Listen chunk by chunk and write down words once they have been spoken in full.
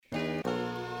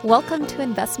Welcome to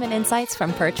Investment Insights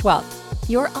from Perch Wealth,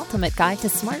 your ultimate guide to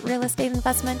smart real estate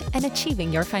investment and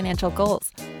achieving your financial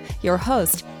goals. Your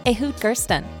host, Ehud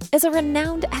Gersten, is a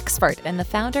renowned expert and the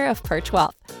founder of Perch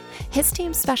Wealth. His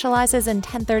team specializes in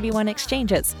 1031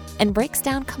 exchanges and breaks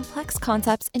down complex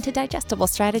concepts into digestible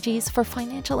strategies for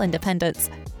financial independence.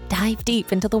 Dive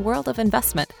deep into the world of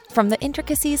investment, from the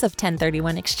intricacies of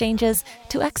 1031 exchanges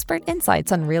to expert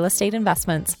insights on real estate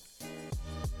investments.